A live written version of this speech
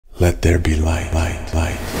Let there be light, light,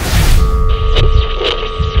 light.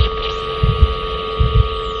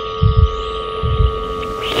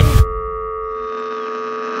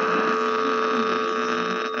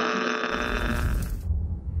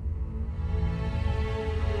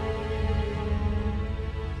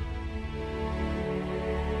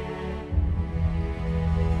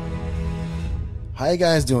 How you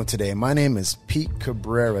guys doing today? My name is Pete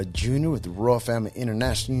Cabrera Jr. with the Royal Family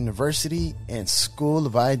International University and School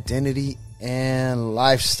of Identity and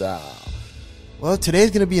Lifestyle. Well,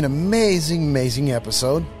 today's going to be an amazing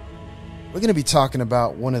episode. We're going to be talking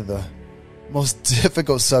about one of the most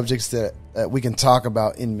difficult subjects that we can talk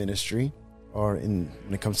about in ministry or when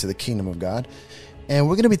it comes to the kingdom of God. And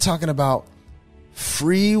we're going to be talking about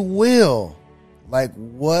free will. Like,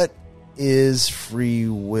 what is free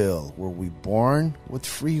will? Were we born with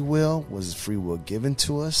free will? Was free will given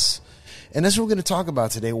to us? And that's what we're going to talk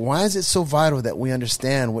about today. Why is it so vital that we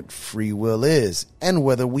understand what free will is and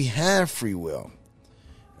whether we have free will?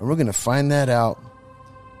 And we're going to find that out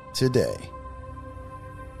today.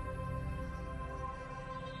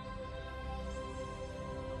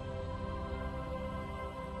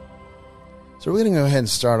 So we're going to go ahead and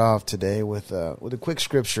start off today with a quick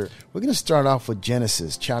scripture. We're going to start off with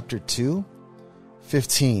Genesis chapter 2,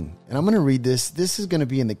 15. And I'm going to read this. This is going to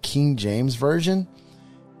be in the King James Version.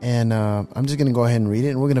 And I'm just going to go ahead and read it,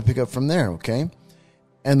 and we're going to pick up from there, okay?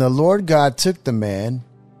 And the Lord God took the man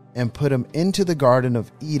and put him into the Garden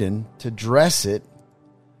of Eden to dress it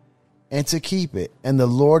and to keep it. And the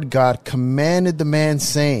Lord God commanded the man,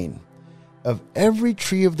 saying, of every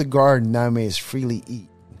tree of the garden thou mayest freely eat,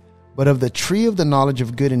 but of the tree of the knowledge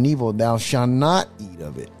of good and evil thou shalt not eat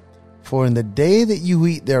of it. For in the day that you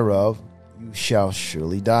eat thereof, you shall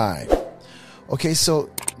surely die. Okay, so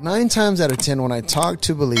 9 times out of 10, when I talk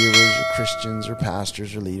to believers or Christians or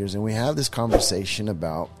pastors or leaders, and we have this conversation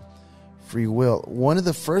about free will, one of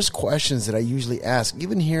the first questions that I usually ask,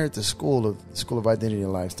 even here at the School of Identity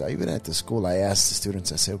and Lifestyle, even at the school, I ask the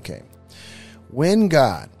students, I say, okay, when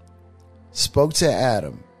God spoke to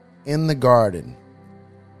Adam in the garden,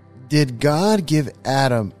 did God give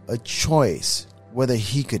Adam a choice whether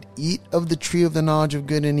he could eat of the tree of the knowledge of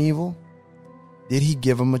good and evil? Did he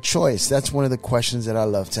give him a choice? That's one of the questions that I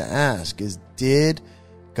love to ask is, did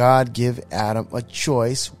God give Adam a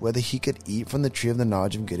choice whether he could eat from the tree of the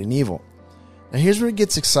knowledge of good and evil? Now here's where it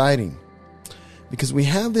gets exciting, because we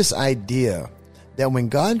have this idea that when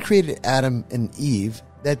God created Adam and Eve,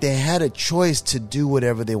 that they had a choice to do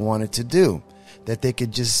whatever they wanted to do, that they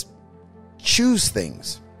could just choose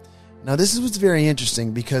things. Now, this is what's very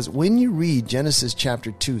interesting, because when you read Genesis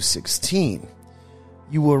chapter 2, 16,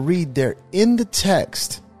 you will read there in the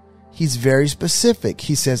text, he's very specific.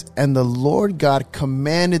 He says, and the Lord God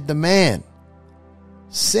commanded the man,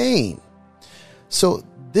 saying. So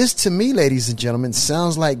this to me, ladies and gentlemen,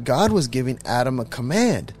 sounds like God was giving Adam a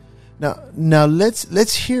command. Now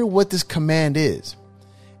let's hear what this command is.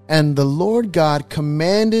 And the Lord God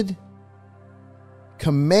commanded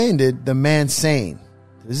the man, saying,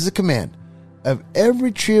 this is a command, of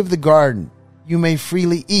every tree of the garden you may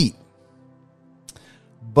freely eat,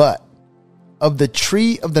 but of the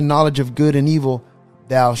tree of the knowledge of good and evil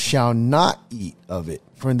thou shalt not eat of it,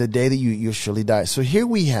 for in the day that you'll surely die. So here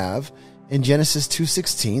we have in Genesis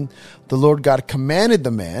 2:16, the Lord God commanded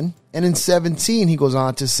the man, and in 17 he goes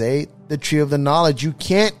on to say, the tree of the knowledge you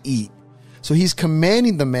can't eat. So he's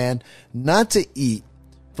commanding the man not to eat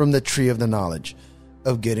from the tree of the knowledge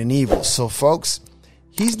of good and evil. So folks,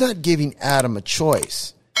 he's not giving Adam a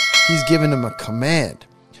choice. He's giving him a command.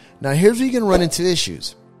 Now, here's where you can run into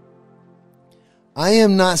issues. I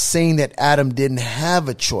am not saying that Adam didn't have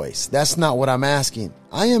a choice. That's not what I'm asking.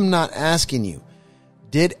 I am not asking you,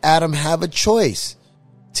 did Adam have a choice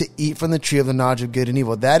to eat from the tree of the knowledge of good and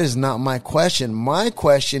evil? That is not my question. My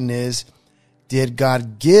question is, did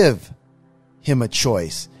God give him a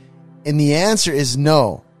choice? And the answer is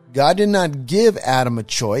no. God did not give Adam a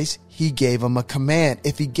choice. He gave him a command.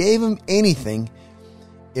 If he gave him anything,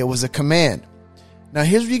 it was a command. Now,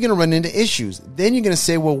 here's where you're going to run into issues. Then you're going to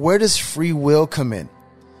say, well, where does free will come in?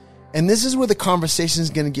 And this is where the conversation is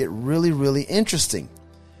going to get really interesting.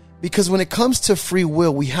 Because when it comes to free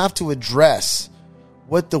will, we have to address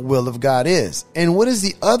what the will of God is. And what is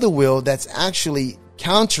the other will that's actually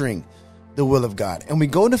countering the will of God? And we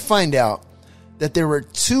go to find out that there are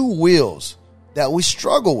 2 wills that we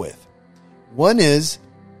struggle with. One is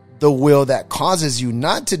the will that causes you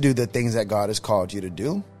not to do the things that God has called you to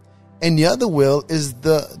do. And the other will is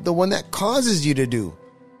the one that causes you to do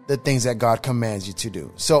the things that God commands you to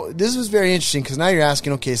do. So this was very interesting, because now you're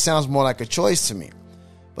asking, okay, it sounds more like a choice to me.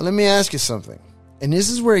 But let me ask you something. And this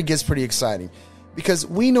is where it gets pretty exciting, Because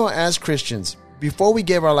we know as Christians, before we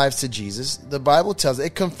gave our lives to Jesus, the Bible tells,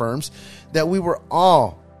 it confirms that we were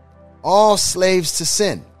all slaves to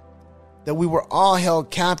sin, that we were all held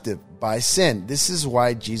captive by sin. This is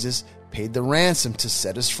why Jesus paid the ransom to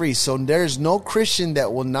set us free. So there's no Christian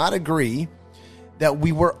that will not agree that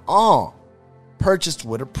we were all purchased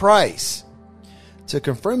with a price. To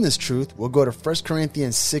confirm this truth, we'll go to 1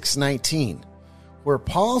 Corinthians 6:19, where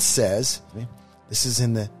Paul says, this is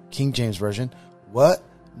in the King James Version, "What?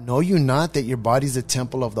 Know you not that your body is a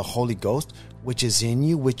temple of the Holy Ghost, which is in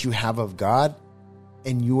you, which you have of God,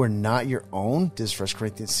 and you are not your own?" This is 1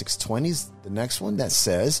 Corinthians 6:20, the next one, that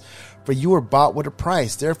says, "For you were bought with a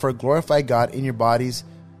price. Therefore glorify God in your bodies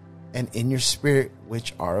and in your spirit,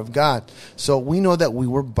 which are of God." So we know that we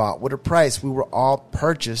were bought with a price. We were all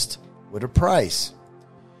purchased with a price.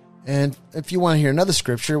 And if you want to hear another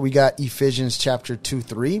scripture, we got Ephesians chapter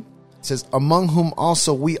 2:3. It says, "Among whom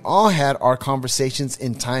also we all had our conversations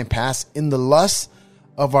in time past in the lusts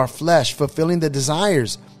of our flesh, fulfilling the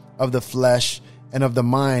desires of the flesh and of the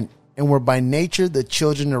mind, and were by nature the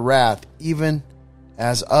children of wrath, even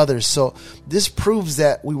as others." So this proves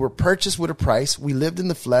that we were purchased with a price. We lived in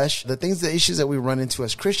the flesh. The issues that we run into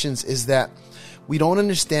as Christians is that we don't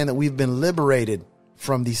understand that we've been liberated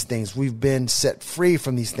from these things. We've been set free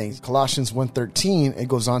from these things. Colossians 1:13, it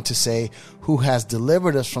goes on to say, "Who has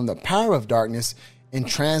delivered us from the power of darkness and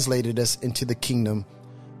translated us into the kingdom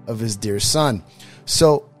of his dear Son."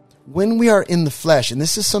 So when we are in the flesh, and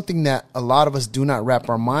this is something that a lot of us do not wrap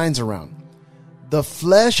our minds around, the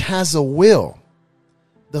flesh has a will.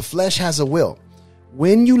 The flesh has a will.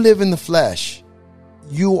 When you live in the flesh,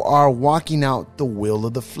 you are walking out the will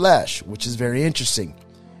of the flesh, which is very interesting.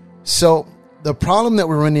 So the problem that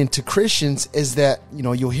we run into Christians is that,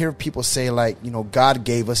 you'll hear people say like, God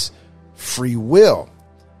gave us free will.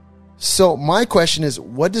 So my question is,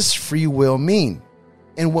 what does free will mean?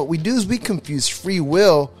 And what we do is we confuse free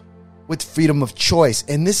will with freedom of choice.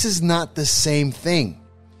 And this is not the same thing,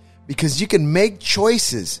 because you can make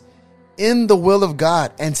choices in the will of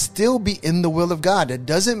God and still be in the will of God. That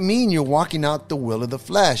doesn't mean you're walking out the will of the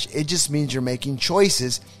flesh. It just means you're making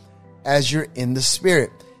choices as you're in the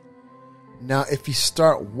spirit. Now, if you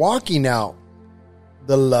start walking out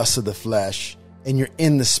the lust of the flesh and you're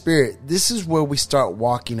in the spirit, this is where we start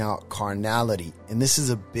walking out carnality. And this is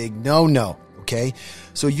a big no-no, okay?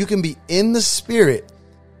 So you can be in the spirit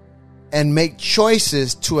and make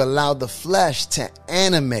choices to allow the flesh to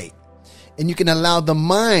animate. And you can allow the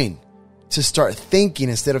mind to start thinking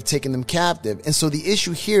instead of taking them captive. And so the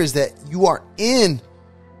issue here is that you are in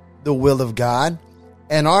the will of God,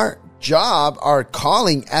 and our job, our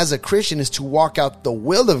calling as a Christian is to walk out the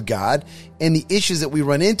will of God. And the issues that we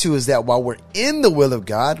run into is that while we're in the will of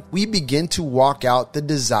God, we begin to walk out the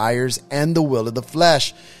desires and the will of the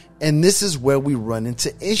flesh. And this is where we run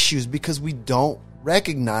into issues, because we don't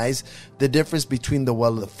recognize the difference between the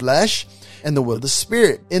will of the flesh and the will of the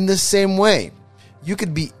spirit. In the same way, you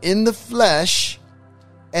could be in the flesh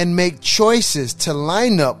and make choices to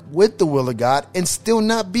line up with the will of God and still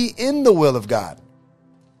not be in the will of God.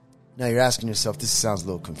 Now you're asking yourself, this sounds a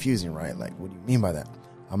little confusing, right? Like, what do you mean by that?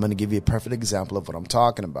 I'm going to give you a perfect example of what I'm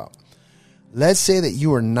talking about. Let's say that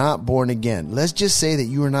you are not born again. Let's just say that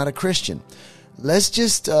you are not a Christian. Let's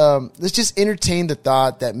just entertain the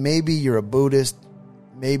thought that maybe you're a Buddhist,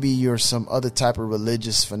 maybe you're some other type of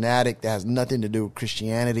religious fanatic that has nothing to do with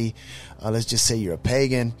Christianity. Let's just say you're a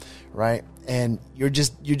pagan, right? And you're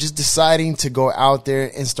just deciding to go out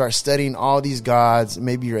there and start studying all these gods.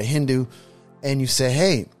 Maybe you're a Hindu, and you say,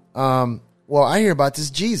 hey, well, I hear about this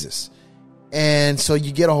Jesus. And so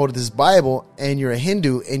you get a hold of this Bible, and you're a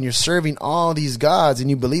Hindu, and you're serving all these gods, and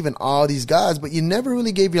you believe in all these gods, but you never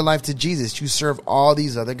really gave your life to Jesus. You serve all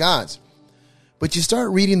these other gods. But you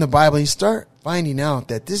start reading the Bible, and you start finding out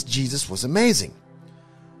that this Jesus was amazing.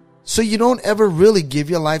 So you don't ever really give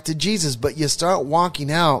your life to Jesus, but you start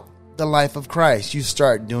walking out the life of Christ. You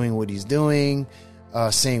start doing what he's doing,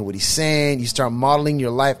 saying what he's saying. You start modeling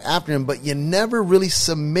your life after him, but you never really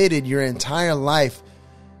submitted your entire life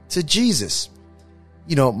to Jesus.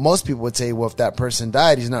 Most people would say, well, if that person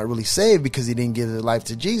died, he's not really saved because he didn't give his life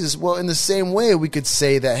to Jesus. Well, in the same way, we could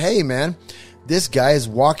say that, hey, man, this guy is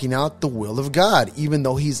walking out the will of God, even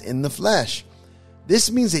though he's in the flesh.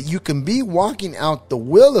 This means that you can be walking out the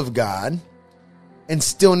will of God and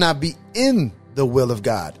still not be in the will of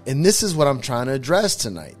God. And this is what I'm trying to address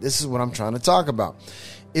tonight. This is what I'm trying to talk about,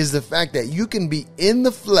 is the fact that you can be in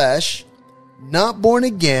the flesh, not born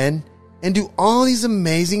again, and do all these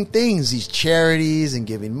amazing things, these charities and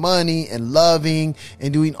giving money and loving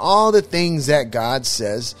and doing all the things that God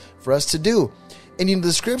says for us to do. And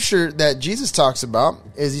the scripture that Jesus talks about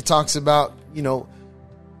is he talks about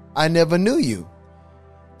I never knew you.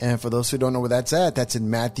 And for those who don't know where that's at, that's in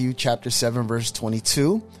Matthew chapter 7, verse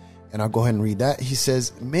 22. And I'll go ahead and read that. He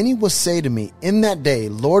says, many will say to me in that day,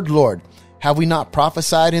 Lord, Lord, have we not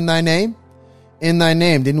prophesied in thy name? In thy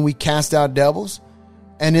name, didn't we cast out devils?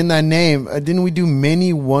 And in thy name, didn't we do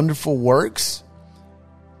many wonderful works?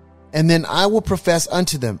 And then I will profess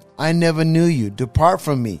unto them, I never knew you. Depart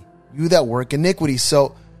from me, you that work iniquity.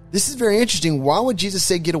 So this is very interesting. Why would Jesus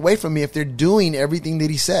say, get away from me if they're doing everything that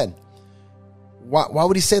he said? Why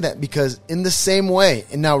would he say that? Because in the same way,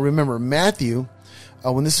 and now remember, Matthew,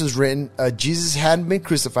 when this was written, Jesus hadn't been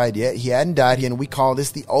crucified yet. He hadn't died yet, and we call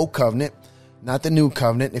this the Old Covenant, not the New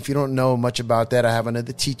Covenant. If you don't know much about that, I have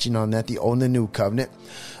another teaching on that, the Old and the New Covenant.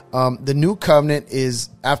 The New Covenant is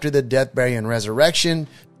after the death, burial, and resurrection.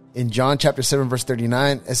 In John chapter 7, verse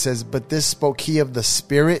 39, it says, but this spoke he of the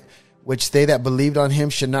Spirit, which they that believed on him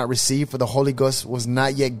should not receive, for the Holy Ghost was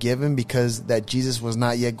not yet given, because that Jesus was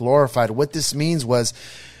not yet glorified. What this means was,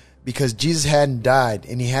 because Jesus hadn't died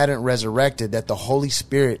and he hadn't resurrected, that the Holy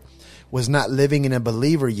Spirit was not living in a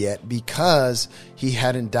believer yet, because he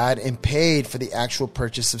hadn't died and paid for the actual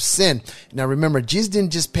purchase of sin. Now remember, Jesus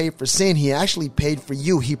didn't just pay for sin, he actually paid for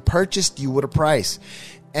you. He purchased you with a price.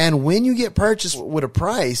 And when you get purchased with a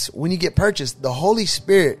price, the Holy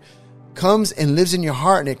Spirit comes and lives in your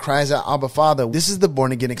heart, and it cries out, Abba, Father. This is the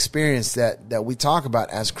born again experience that we talk about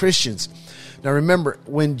as Christians. Now remember,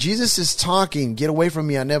 when Jesus is talking, get away from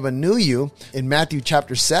me, I never knew you, in Matthew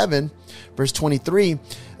chapter 7, verse 23,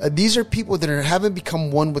 these are people that haven't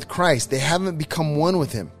become one with Christ. They haven't become one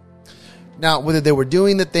with him. Now, whether they were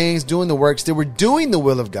doing the things, doing the works, they were doing the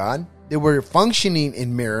will of God. They were functioning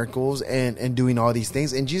in miracles and doing all these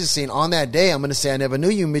things. And Jesus saying, on that day, I'm going to say, I never knew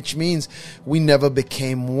you, which means we never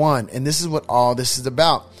became one. And this is what all this is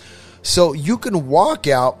about. So you can walk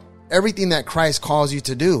out everything that Christ calls you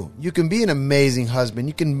to do. You can be an amazing husband.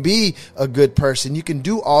 You can be a good person. You can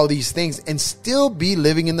do all these things and still be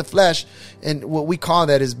living in the flesh. And what we call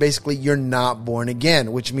that is basically you're not born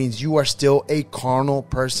again, which means you are still a carnal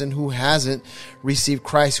person who hasn't received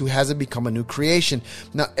Christ, who hasn't become a new creation.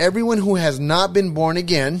 Now, everyone who has not been born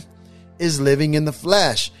again is living in the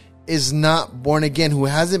flesh, is not born again, who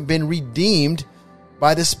hasn't been redeemed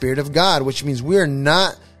by the Spirit of God, which means we are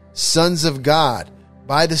not sons of God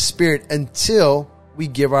by the Spirit until we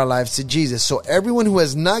give our lives to Jesus. So everyone who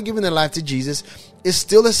has not given their life to Jesus is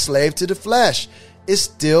still a slave to the flesh, is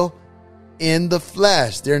still in the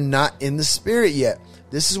flesh. They're not in the Spirit yet.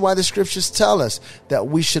 This is why the scriptures tell us that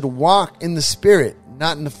we should walk in the Spirit,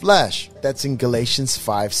 not in the flesh. That's in Galatians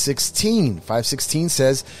 5:16. 5:16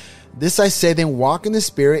 says, this I say then, walk in the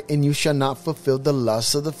Spirit, and you shall not fulfill the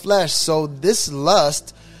lusts of the flesh. So this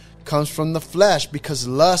lust comes from the flesh, because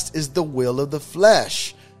lust is the will of the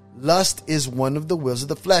flesh. Lust is one of the wills of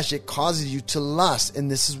the flesh. It causes you to lust, and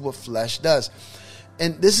this is what flesh does.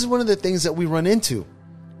 And this is one of the things that we run into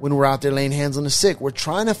when we're out there laying hands on the sick. We're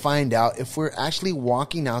trying to find out if we're actually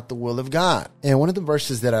walking out the will of God. And one of the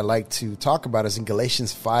verses that I like to talk about is in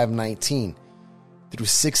Galatians 5:19 through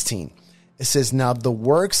 16. It says, now the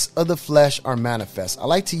works of the flesh are manifest. I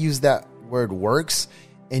like to use that word works,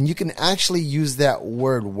 and you can actually use that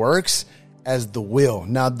word works as the will.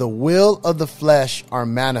 Now, the will of the flesh are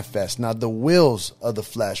manifest. Now, the wills of the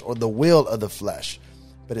flesh, or the will of the flesh.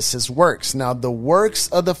 But it says works. Now, the works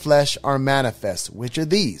of the flesh are manifest. Which are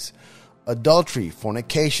these? Adultery,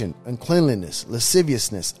 fornication, uncleanliness,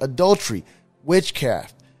 lasciviousness, adultery,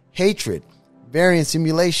 witchcraft, hatred, variance,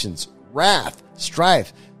 emulations, wrath,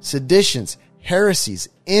 strife, seditions, heresies,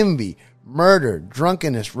 envy, murder,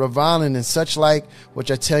 drunkenness, reviling, and such like, which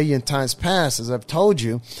I tell you in times past, as I've told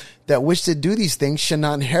you, that which to do these things shall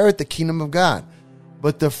not inherit the kingdom of God.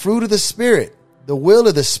 But the fruit of the Spirit, the will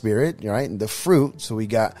of the Spirit, right? And the fruit. So we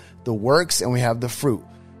got the works and we have the fruit.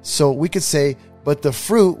 So we could say, but the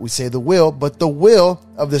fruit, we say the will, but the will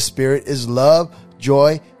of the Spirit is love,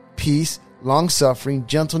 joy, peace, long-suffering,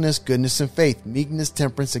 gentleness, goodness, and faith, meekness,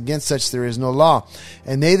 temperance. Against such there is no law.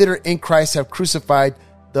 And they that are in Christ have crucified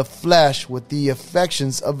the flesh with the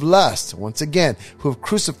affections of lust. Once again, who have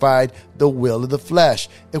crucified the will of the flesh.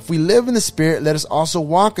 If we live in the Spirit, let us also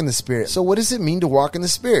walk in the Spirit. So what does it mean to walk in the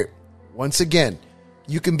Spirit? Once again,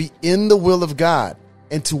 you can be in the will of God.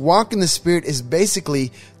 And to walk in the Spirit is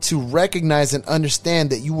basically to recognize and understand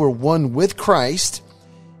that you are one with Christ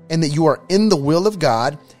and that you are in the will of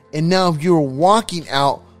God. And now you're walking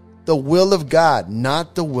out the will of God,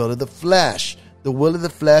 not the will of the flesh. The will of the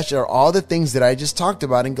flesh are all the things that I just talked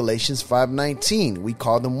about in Galatians 5:19. We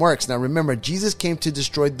call them works. Now remember, Jesus came to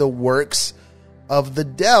destroy the works of the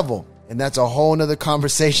devil. And that's a whole nother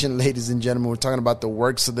conversation, ladies and gentlemen. We're talking about the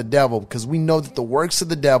works of the devil, because we know that the works of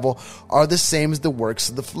the devil are the same as the works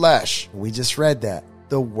of the flesh. We just read that.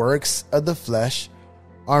 The works of the flesh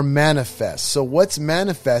are manifest. So what's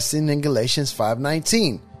manifesting in Galatians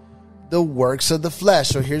 5:19? The works of the flesh.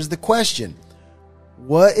 So here's the question.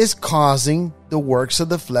 What is causing the works of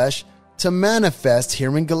the flesh to manifest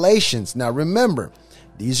here in Galatians? Now remember,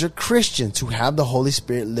 these are Christians who have the Holy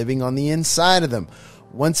Spirit living on the inside of them.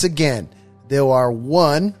 Once again, they are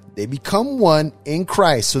one. They become one in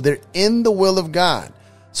Christ. So they're in the will of God.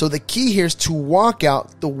 So the key here is to walk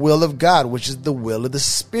out the will of God, which is the will of the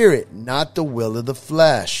Spirit, not the will of the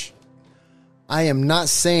flesh. I am not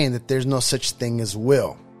saying that there's no such thing as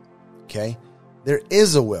will. Okay? There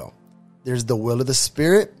is a will. There's the will of the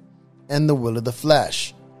Spirit and the will of the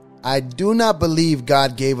flesh. I do not believe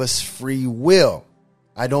God gave us free will.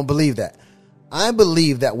 I don't believe that. I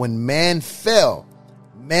believe that when man fell,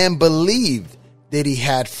 man believed that he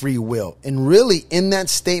had free will. And really, in that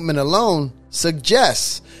statement alone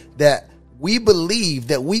suggests that we believe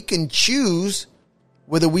that we can choose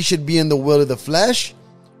whether we should be in the will of the flesh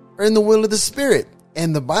or in the will of the Spirit.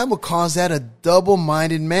 And the Bible calls that a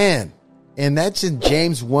double-minded man. And that's in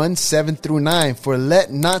James 1:7-9. For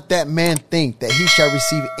let not that man think that he shall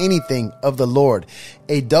receive anything of the Lord.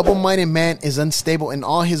 A double-minded man is unstable in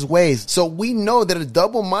all his ways. So we know that a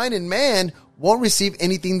double-minded man won't receive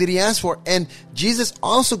anything that he asks for. And Jesus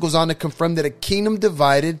also goes on to confirm that a kingdom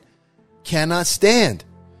divided cannot stand.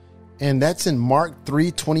 And that's in Mark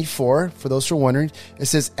 3:24. For those who are wondering, it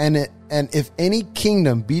says, and if any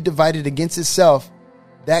kingdom be divided against itself,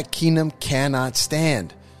 that kingdom cannot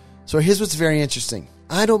stand. So here's what's very interesting.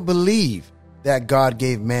 I don't believe that God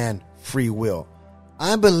gave man free will.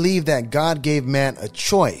 I believe that God gave man a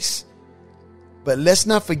choice. But let's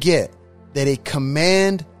not forget that a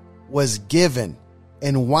command was given.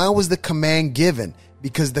 And why was the command given?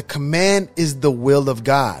 Because the command is the will of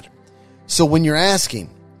God. So when you're asking,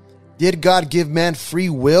 did God give man free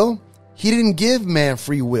will? He didn't give man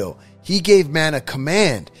free will. He gave man a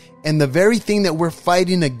command. And the very thing that we're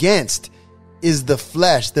fighting against is the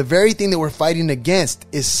flesh. The very thing that we're fighting against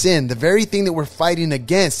is sin. The very thing that we're fighting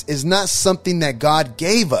against is not something that God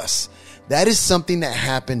gave us. That is something that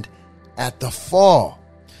happened at the fall.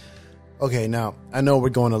 Okay, now I know we're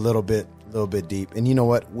going a little bit deep, and you know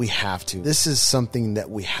what? We have to. This is something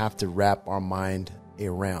that we have to wrap our mind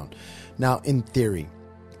around. Now, in theory,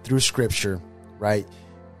 through scripture, right,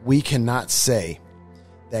 we cannot say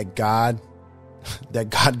that God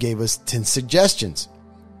gave us 10 suggestions,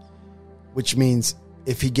 which means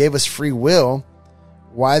if he gave us free will,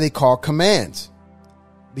 why are they called commands?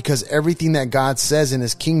 Because everything that God says in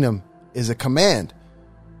his kingdom is a command.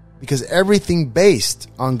 Because everything based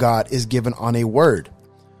on God is given on a word.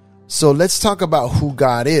 So let's talk about who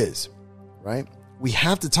God is, right? We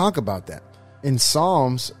have to talk about that. In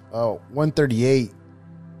Psalms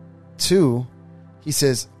 138:2, he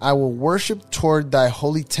says, I will worship toward thy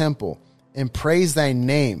holy temple and praise thy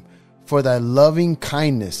name for thy loving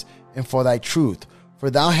kindness and for thy truth.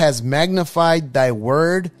 For thou hast magnified thy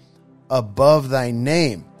word above thy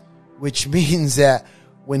name. Which means that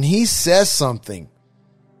when he says something,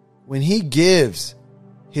 when he gives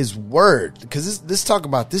his word, because let's talk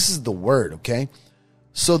about this is the word, okay?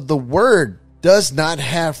 So the word does not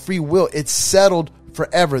have free will. It's settled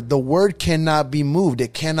forever. The word cannot be moved.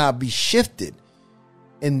 It cannot be shifted.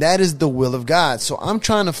 And that is the will of God. So I'm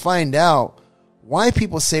trying to find out why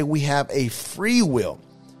people say we have a free will,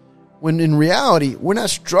 when in reality, we're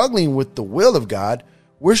not struggling with the will of God.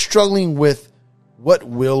 We're struggling with what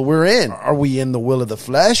will we're in. Are we in the will of the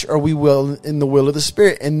flesh? Or are we in the will of the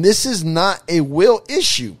Spirit? And this is not a will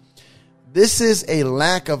issue. This is a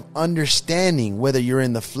lack of understanding whether you're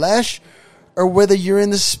in the flesh or whether you're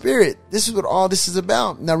in the Spirit. This is what all this is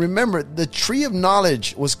about. Now remember, the tree of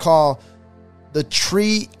knowledge was called the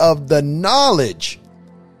tree of the knowledge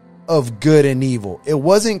of good and evil. It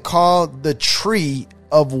wasn't called the tree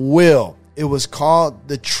of will. It was called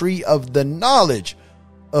the tree of the knowledge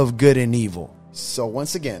of good and evil. So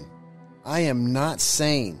once again, I am not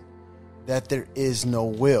saying that there is no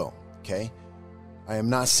will, okay? I am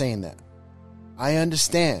not saying that. I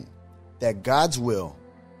understand that God's will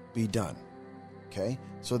be done, okay?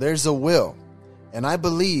 So there's a will. And I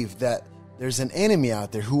believe that there's an enemy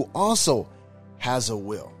out there who also has a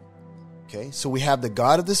will, okay? So we have the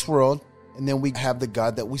God of this world, and then we have the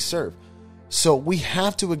God that we serve. So we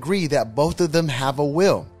have to agree that both of them have a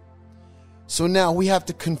will. So now we have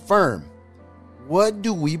to confirm, what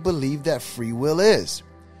do we believe that free will is?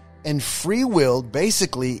 And free will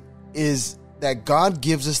basically is that God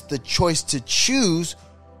gives us the choice to choose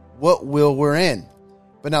what will we're in.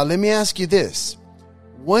 But now let me ask you this.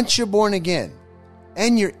 Once you're born again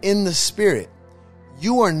and you're in the Spirit,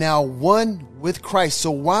 you are now one with Christ.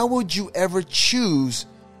 So why would you ever choose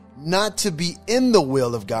not to be in the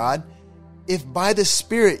will of God if by the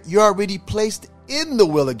Spirit you're already placed in the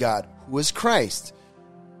will of God, who is Christ?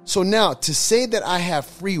 So now to say that I have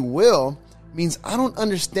free will means I don't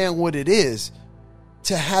understand what it is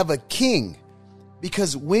to have a king.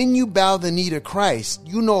 Because when you bow the knee to Christ,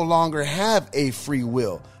 you no longer have a free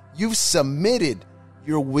will. You've submitted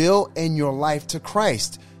your will and your life to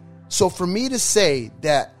Christ. So for me to say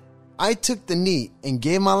that I took the knee and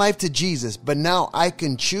gave my life to Jesus, but now I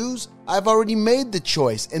can choose, I've already made the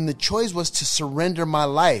choice. And the choice was to surrender my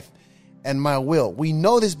life and my will. We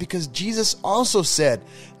know this because Jesus also said,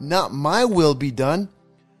 not my will be done,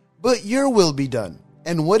 but your will be done.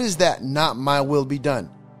 And what is that? Not my will be done.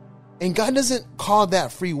 And God doesn't call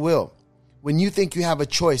that free will when you think you have a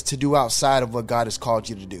choice to do outside of what God has called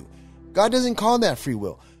you to do. God doesn't call that free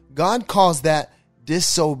will. God calls that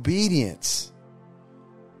disobedience.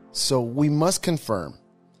 So we must confirm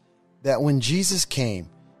that when Jesus came,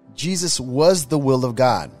 Jesus was the will of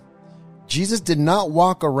God. Jesus did not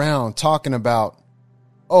walk around talking about,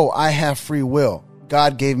 oh, I have free will.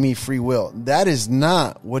 God gave me free will. That is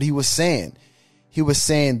not what he was saying. He was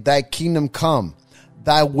saying, thy kingdom come,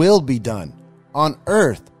 thy will be done on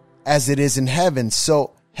earth as it is in heaven.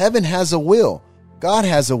 So heaven has a will. God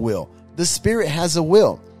has a will. The Spirit has a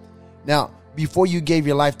will. Now, before you gave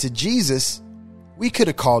your life to Jesus, we could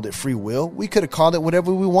have called it free will. We could have called it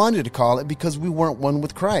whatever we wanted to call it because we weren't one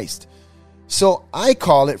with Christ. So I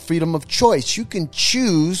call it freedom of choice. You can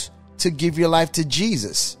choose to give your life to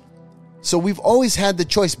Jesus. So we've always had the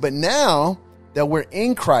choice. But now that we're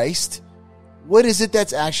in Christ, what is it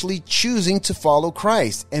that's actually choosing to follow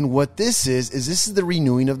Christ? And what this is this is the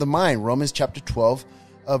renewing of the mind. Romans chapter 12,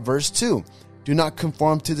 verse 2. Do not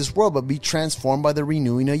conform to this world, but be transformed by the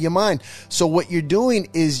renewing of your mind. So what you're doing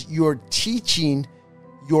is you're teaching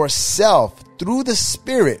yourself through the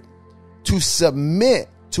Spirit to submit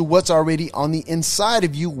to what's already on the inside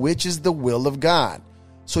of you, which is the will of God.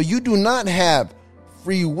 So you do not have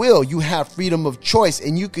free will. You have freedom of choice,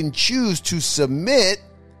 and you can choose to submit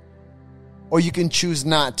or you can choose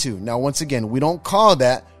not to. Now, once again, we don't call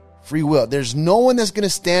that free will. There's no one that's going to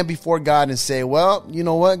stand before God and say, well, you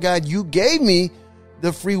know what, God, you gave me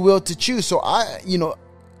the free will to choose. So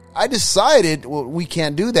I decided, well, we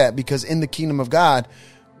can't do that because in the kingdom of God,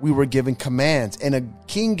 we were given commands, and a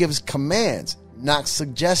king gives commands, not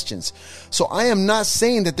suggestions. So I am not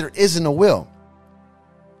saying that there isn't a will.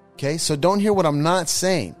 Okay. So don't hear what I'm not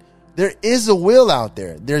saying. There is a will out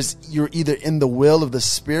there. You're either in the will of the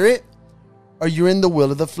Spirit or you're in the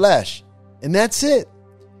will of the flesh. And that's it.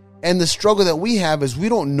 And the struggle that we have is we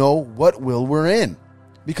don't know what will we're in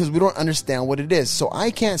because we don't understand what it is. So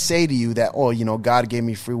I can't say to you that, oh, God gave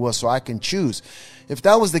me free will so I can choose. If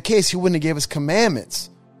that was the case, he wouldn't have gave us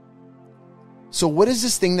commandments. So what is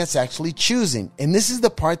this thing that's actually choosing? And this is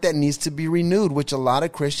the part that needs to be renewed, which a lot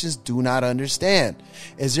of Christians do not understand,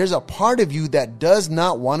 is there's a part of you that does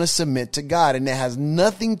not want to submit to God, and it has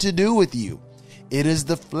nothing to do with you. It is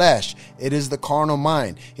the flesh. It is the carnal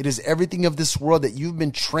mind. It is everything of this world that you've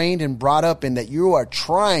been trained and brought up in, that you are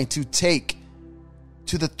trying to take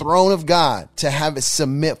to the throne of God to have it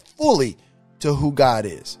submit fully to who God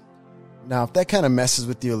is. Now, if that kind of messes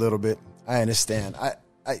with you a little bit, I understand. I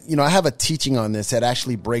have a teaching on this that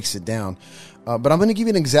actually breaks it down. But I'm going to give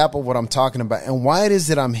you an example of what I'm talking about and why it is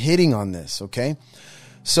that I'm hitting on this. Okay.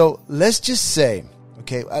 So let's just say,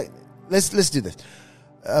 okay, let's do this.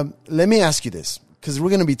 Let me ask you this, because we're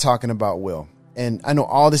going to be talking about will. And I know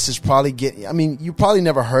all this is probably you probably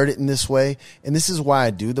never heard it in this way. And this is why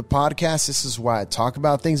I do the podcast. This is why I talk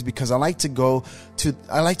about things, because I like to go to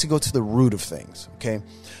the root of things. Okay.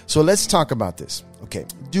 So let's talk about this. Okay.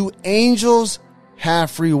 Do angels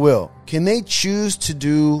have free will? Can they choose to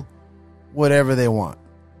do whatever they want?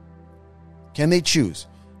 Can they choose?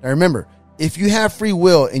 Now remember, if you have free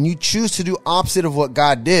will and you choose to do opposite of what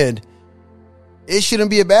God did, it shouldn't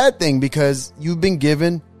be a bad thing because you've been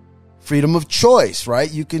given freedom of choice,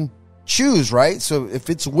 right? You can choose, right? So if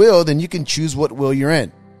it's will, then you can choose what will you're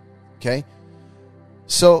in. Okay.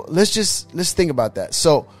 So let's think about that.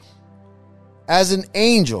 So as an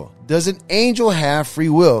angel, does an angel have free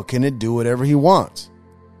will? Can it do whatever he wants?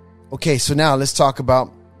 Okay. So now let's talk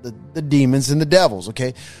about the demons and the devils.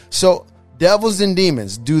 Okay. So devils and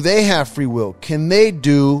demons, do they have free will? Can they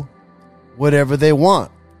do whatever they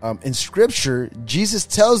want? In scripture, Jesus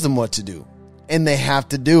tells them what to do and they have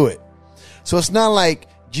to do it. So it's not like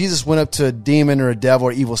Jesus went up to a demon or a devil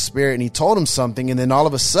or evil spirit and he told him something. And then all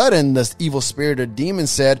of a sudden, this evil spirit or demon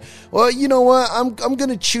said, well, you know what? I'm going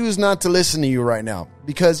to choose not to listen to you right now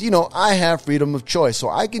because, I have freedom of choice. So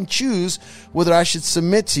I can choose whether I should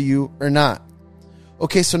submit to you or not.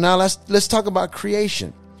 Okay, so now let's talk about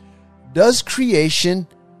creation. Does creation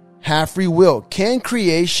have free will? Can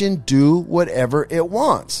creation do whatever it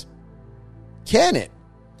wants? Can it?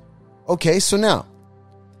 Okay, so now,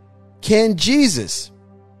 can Jesus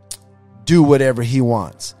do whatever he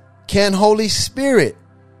wants? Can Holy Spirit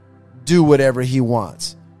do whatever he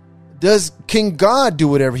wants? Can God do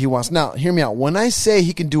whatever he wants? Now, hear me out. When I say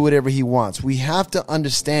he can do whatever he wants, we have to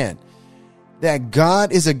understand that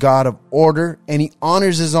God is a God of order and he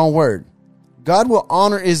honors his own word. God will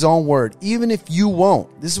honor his own word, even if you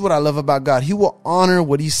won't. This is what I love about God. He will honor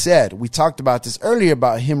what he said. We talked about this earlier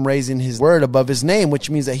about him raising his word above his name,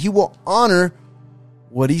 which means that he will honor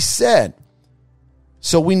what he said.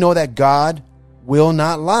 So we know that God will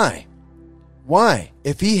not lie. Why?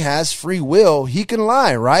 If he has free will, he can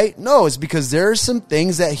lie, right? No, it's because there are some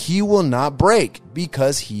things that he will not break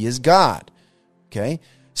because he is God. Okay?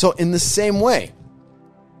 So in the same way,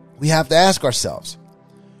 we have to ask ourselves,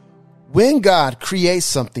 when God creates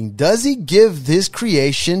something, does he give this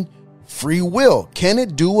creation free will? Can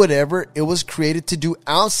it do whatever it was created to do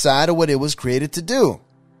outside of what it was created to do?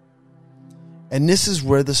 And this is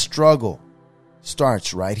where the struggle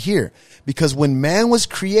starts right here. Because when man was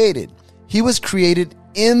created, he was created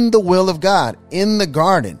in the will of God, in the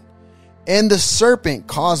garden. And the serpent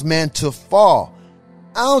caused man to fall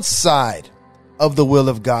outside of the will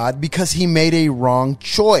of God because he made a wrong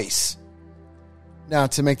choice. Now,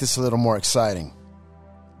 to make this a little more exciting,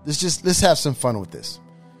 let's have some fun with this.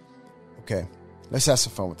 Okay, let's have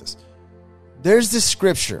some fun with this. There's this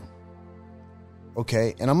scripture,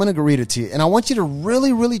 okay, and I'm going to go read it to you. And I want you to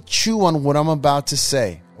really, really chew on what I'm about to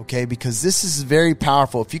say, okay, because this is very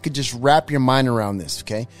powerful. If you could just wrap your mind around this,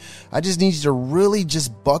 okay? I just need you to really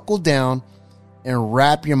just buckle down and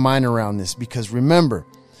wrap your mind around this because remember,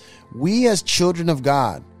 we as children of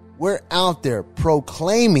God, we're out there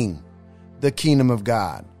proclaiming the kingdom of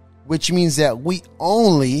God, which means that we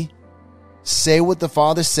only say what the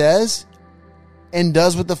Father says and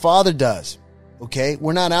does what the Father does. Okay.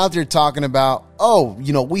 We're not out there talking about,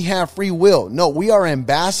 we have free will. No, we are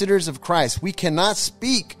ambassadors of Christ. We cannot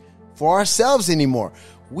speak for ourselves anymore.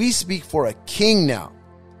 We speak for a king now.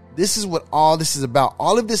 This is what all this is about.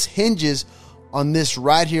 All of this hinges on this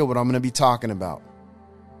right here, what I'm going to be talking about.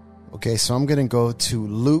 Okay. So I'm going to go to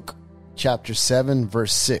Luke chapter 7,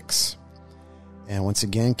 verse 6. And once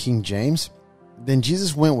again, King James. Then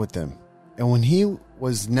Jesus went with them. And when he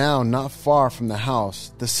was now not far from the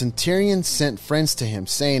house, the centurion sent friends to him,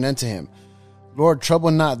 saying unto him, Lord,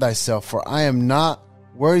 trouble not thyself, for I am not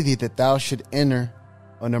worthy that thou should enter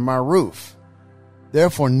under my roof.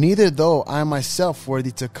 Therefore, neither though I myself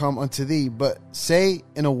worthy to come unto thee, but say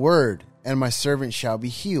in a word, and my servant shall be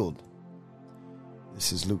healed.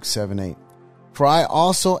 This is Luke 7:8. For I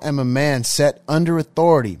also am a man set under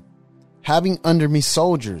authority, having under me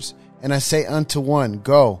soldiers, and I say unto one,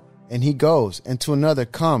 go, and he goes, and to another,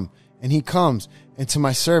 come, and he comes, and to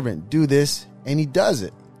my servant, do this, and he does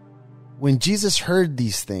it. When Jesus heard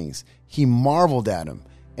these things, he marveled at him,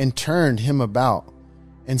 and turned him about,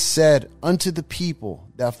 and said unto the people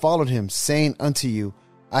that followed him, saying unto you,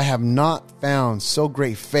 I have not found so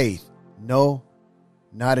great faith, no,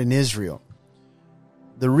 not in Israel.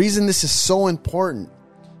 The reason this is so important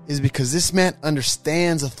is because this man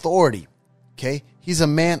understands authority. Okay, he's a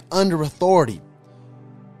man under authority.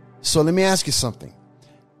 So let me ask you something.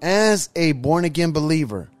 As a born-again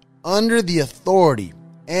believer, under the authority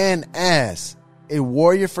and as a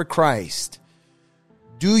warrior for Christ,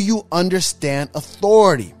 do you understand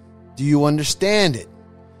authority? Do you understand it?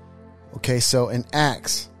 Okay, so in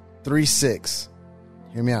Acts 3:6,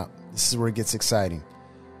 hear me out. This is where it gets exciting.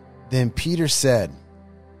 Then Peter said,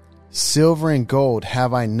 Silver and gold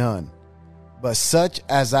have I none, but such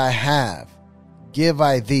as I have, give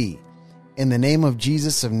I thee. In the name of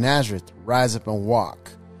Jesus of Nazareth, rise up and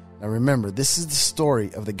walk. Now remember, this is the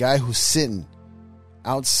story of the guy who's sitting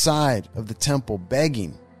outside of the temple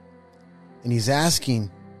begging. And he's asking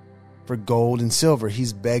for gold and silver.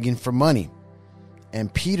 He's begging for money.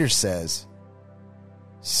 And Peter says,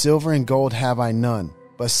 Silver and gold have I none,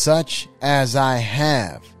 but such as I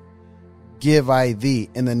have, give I thee.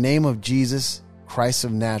 In the name of Jesus Christ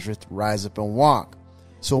of Nazareth, rise up and walk.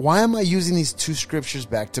 So why am I using these two scriptures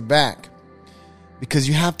back to back? Because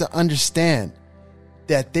you have to understand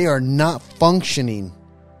that they are not functioning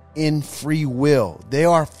in free will. They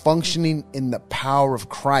are functioning in the power of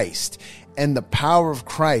Christ. And the power of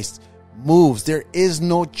Christ moves. There is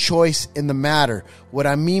no choice in the matter. What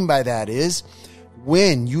I mean by that is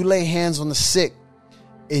when you lay hands on the sick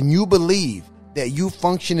and you believe that you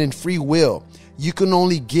function in free will, you can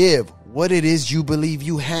only give what it is you believe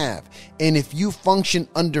you have. And if you function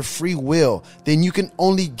under free will, then you can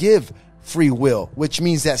only give free will, which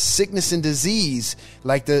means that sickness and disease,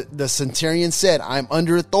 like the centurion said, I'm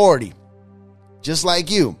under authority, just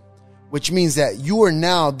like you, which means that you are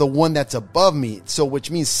now the one that's above me. So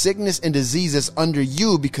which means sickness and disease is under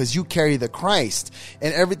you because you carry the Christ,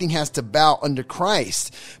 and everything has to bow under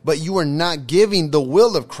Christ. But you are not giving the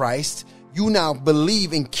will of Christ. You now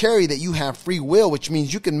believe and carry that you have free will, which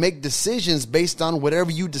means you can make decisions based on whatever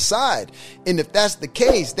you decide. And if that's the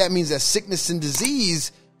case, that means that sickness and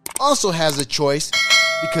disease also has a choice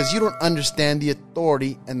because you don't understand the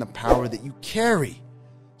authority and the power that you carry.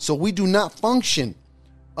 So we do not function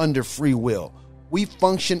under free will. We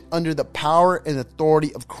function under the power and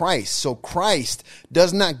authority of Christ. So Christ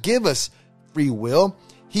does not give us free will.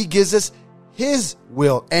 He gives us His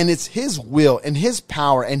will, and it's His will and His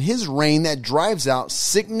power and His reign that drives out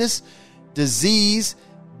sickness, disease,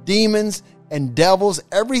 demons, and devils.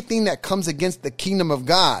 Everything that comes against the kingdom of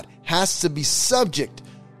God has to be subject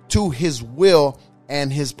to His will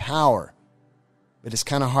and His power. But it's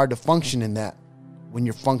kind of hard to function in that when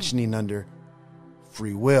you're functioning under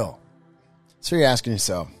free will. So you're asking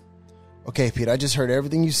yourself, okay, Pete, I just heard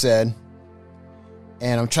everything you said,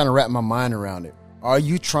 and I'm trying to wrap my mind around it. Are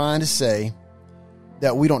you trying to say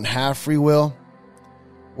that we don't have free will?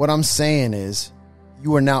 What I'm saying is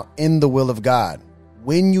you are now in the will of God.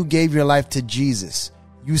 When you gave your life to Jesus,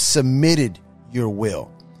 you submitted your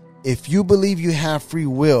will. If you believe you have free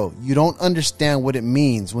will, you don't understand what it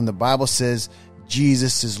means when the Bible says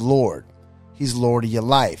Jesus is Lord. He's Lord of your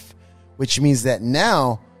life, which means that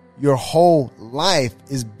now your whole life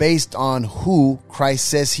is based on who Christ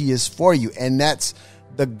says He is for you. And that's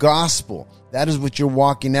the gospel. That is what you're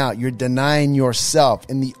walking out. You're denying yourself.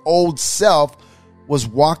 And the old self was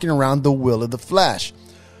walking around the will of the flesh.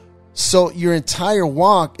 So your entire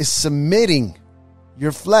walk is submitting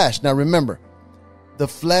your flesh. Now remember, the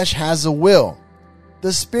flesh has a will.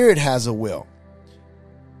 The spirit has a will.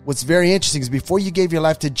 What's very interesting is before you gave your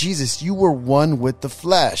life to Jesus, you were one with the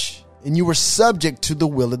flesh and you were subject to the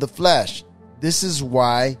will of the flesh. This is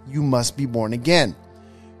why you must be born again.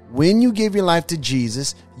 When you gave your life to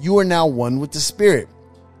Jesus, you are now one with the Spirit.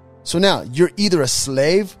 So now you're either a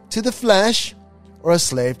slave to the flesh or a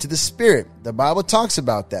slave to the Spirit. The Bible talks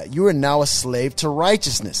about that. You are now a slave to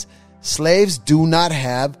righteousness. Slaves do not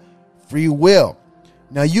have free will.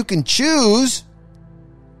 Now you can choose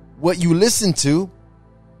what you listen to,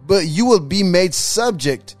 but you will be made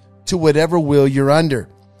subject to whatever will you're under.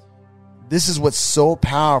 This is what's so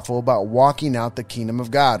powerful about walking out the kingdom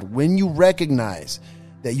of God. When you recognize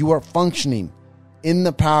that you are functioning in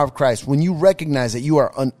the power of Christ, when you recognize that you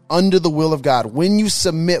are under the will of God, when you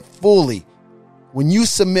submit fully, when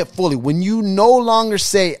you no longer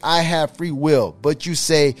say, I have free will, but you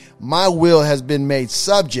say, my will has been made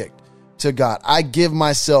subject to God. I give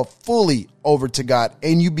myself fully over to God.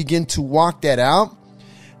 And you begin to walk that out.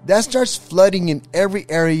 That starts flooding in every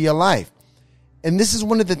area of your life. And this is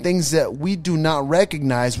one of the things that we do not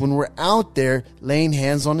recognize when we're out there laying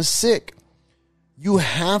hands on the sick. You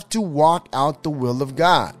have to walk out the will of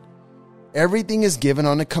God. Everything is given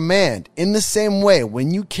on a command. In the same way,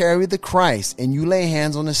 when you carry the Christ and you lay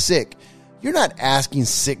hands on the sick, you're not asking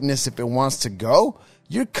sickness if it wants to go.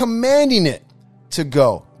 You're commanding it to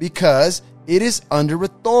go because it is under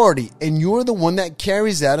authority and you're the one that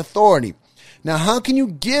carries that authority. Now, how can you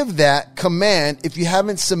give that command if you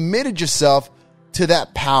haven't submitted yourself to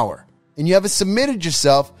that power and you haven't submitted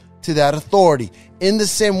yourself to that authority? In the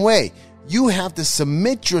same way, you have to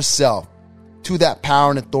submit yourself to that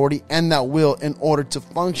power and authority and that will in order to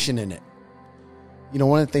function in it. You know,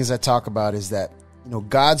 one of the things I talk about is that,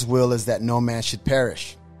 God's will is that no man should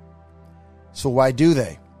perish. So why do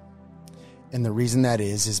they? And the reason that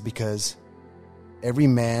is because every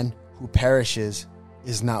man who perishes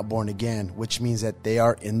is not born again, which means that they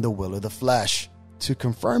are in the will of the flesh. To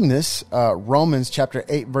confirm this, Romans chapter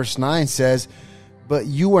 8, verse 9 says, but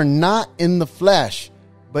you are not in the flesh,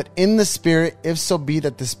 but in the Spirit, if so be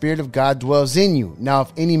that the Spirit of God dwells in you. Now,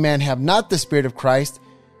 if any man have not the Spirit of Christ,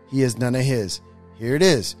 he is none of his. Here it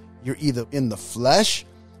is. You're either in the flesh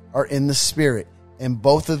or in the Spirit, and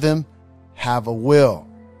both of them have a will.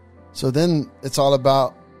 So then it's all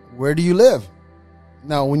about, where do you live?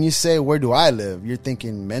 Now, when you say, where do I live? You're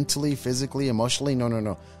thinking mentally, physically, emotionally.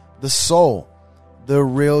 No. The soul, the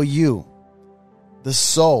real you. The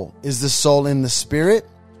soul. Is the soul in the Spirit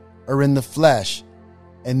or in the flesh?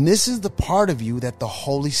 And this is the part of you that the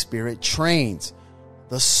Holy Spirit trains,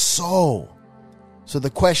 the soul. So the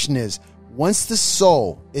question is, once the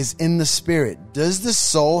soul is in the Spirit, does the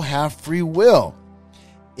soul have free will?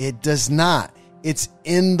 It does not. It's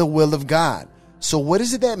in the will of God. So what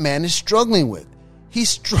is it that man is struggling with? He's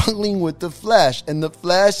struggling with the flesh, and the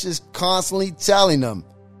flesh is constantly telling him.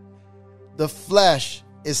 The flesh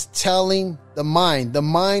is telling the mind. The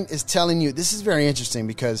mind is telling you. This is very interesting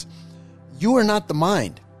because you are not the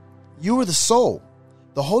mind. You are the soul.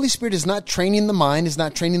 The Holy Spirit is not training the mind, is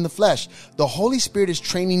not training the flesh. The Holy Spirit is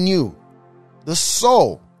training you, the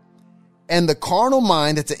soul. And the carnal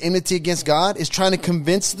mind that's an enmity against God is trying to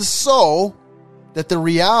convince the soul that the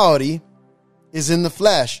reality is in the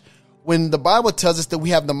flesh. When the Bible tells us that we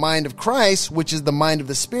have the mind of Christ, which is the mind of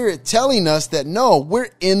the Spirit, telling us that no, we're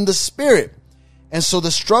in the Spirit. And so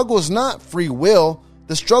the struggle is not free will.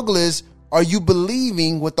 The struggle is, are you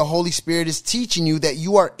believing what the Holy Spirit is teaching you, that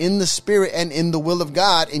you are in the Spirit and in the will of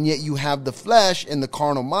God, and yet you have the flesh and the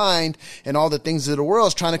carnal mind and all the things of the world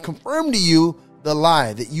is trying to confirm to you the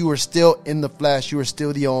lie, that you are still in the flesh, you are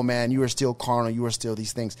still the old man, you are still carnal, you are still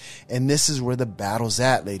these things. And this is where the battle's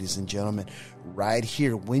at, ladies and gentlemen, right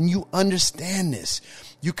here. When you understand this,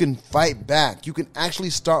 you can fight back. You can actually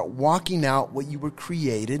start walking out what you were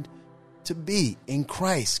created to be in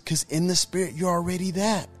Christ, because in the Spirit, you're already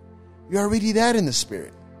that. You're already that in the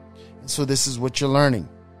Spirit. And so this is what you're learning.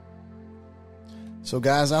 So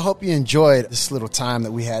guys, I hope you enjoyed this little time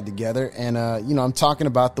that we had together. And, I'm talking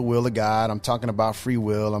about the will of God. I'm talking about free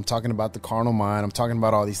will. I'm talking about the carnal mind. I'm talking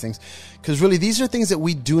about all these things. Because really, these are things that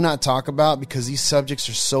we do not talk about because these subjects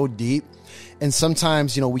are so deep. And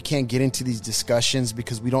sometimes, we can't get into these discussions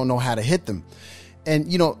because we don't know how to hit them. And,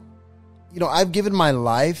 I've given my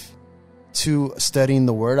life to studying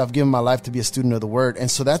the Word. I've given my life to be a student of the Word. And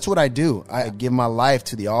so that's what I do. I give my life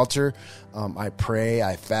to the altar. I pray,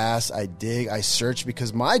 I fast, I dig, I search,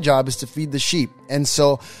 because my job is to feed the sheep. And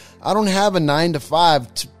so I don't have a 9 to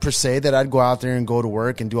 5 per se that I'd go out there and go to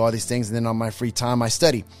work and do all these things. And then on my free time, I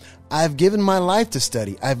study. I've given my life to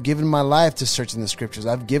study. I've given my life to searching the scriptures.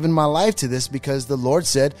 I've given my life to this because the Lord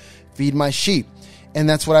said, feed my sheep. And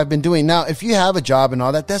that's what I've been doing. Now, if you have a job and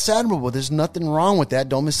all that, that's admirable. There's nothing wrong with that.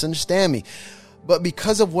 Don't misunderstand me. But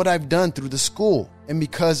because of what I've done through the school, and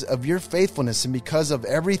because of your faithfulness, and because of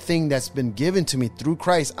everything that's been given to me through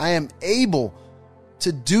Christ, I am able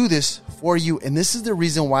to do this for you. And this is the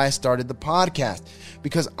reason why I started the podcast,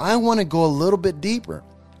 because I want to go a little bit deeper.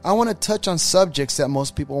 I want to touch on subjects that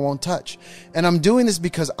most people won't touch. And I'm doing this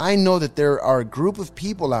because I know that there are a group of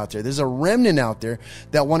people out there. There's a remnant out there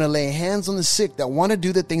that want to lay hands on the sick, that want to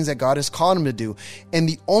do the things that God has called them to do. And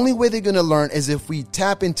the only way they're going to learn is if we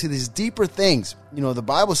tap into these deeper things. The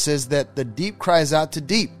Bible says that the deep cries out to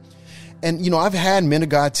deep. And, I've had men of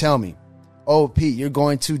God tell me, oh, Pete, you're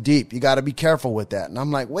going too deep. You got to be careful with that. And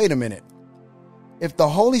I'm like, wait a minute. If the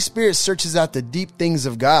Holy Spirit searches out the deep things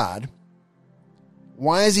of God,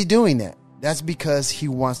 why is he doing that? That's because he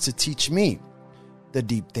wants to teach me the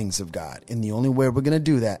deep things of God. And the only way we're going to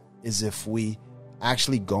do that is if we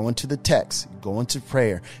actually go into the text, go into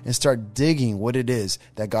prayer, and start digging what it is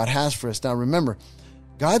that God has for us. Now, remember,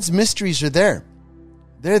 God's mysteries are there.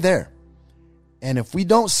 They're there. And if we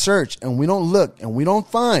don't search and we don't look and we don't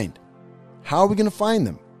find, how are we going to find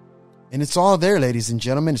them? And it's all there, ladies and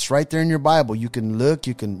gentlemen. It's right there in your Bible. You can look,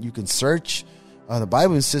 you can search. The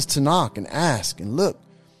Bible says to knock and ask and look.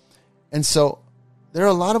 And so there are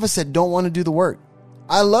a lot of us that don't want to do the work.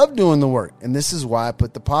 I love doing the work. And this is why I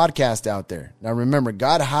put the podcast out there. Now remember,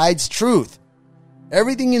 God hides truth.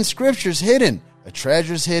 Everything in Scripture is hidden. A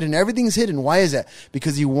treasure is hidden. Everything's hidden. Why is that?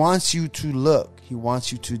 Because he wants you to look. He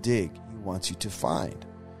wants you to dig. He wants you to find.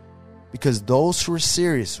 Because those who are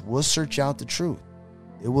serious will search out the truth.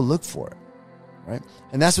 They will look for it. Right?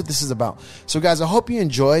 And that's what this is about. So guys, I hope you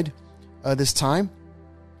enjoyed this time.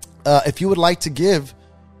 If you would like to give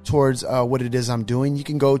towards what it is I'm doing, you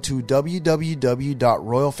can go to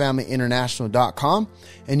www.royalfamilyinternational.com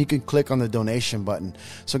and you can click on the donation button.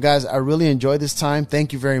 So guys, I really enjoyed this time.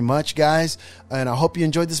 Thank you very much, guys. And I hope you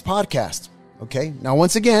enjoyed this podcast. Okay. Now,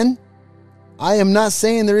 once again, I am not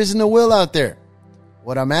saying there isn't a will out there.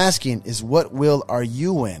 What I'm asking is, what will are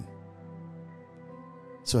you in?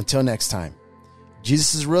 So until next time,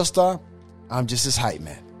 Jesus is Real Star. I'm just his hype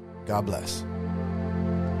man. God bless.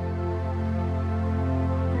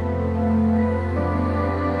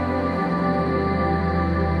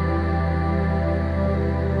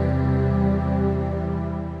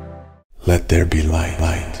 Let there be light.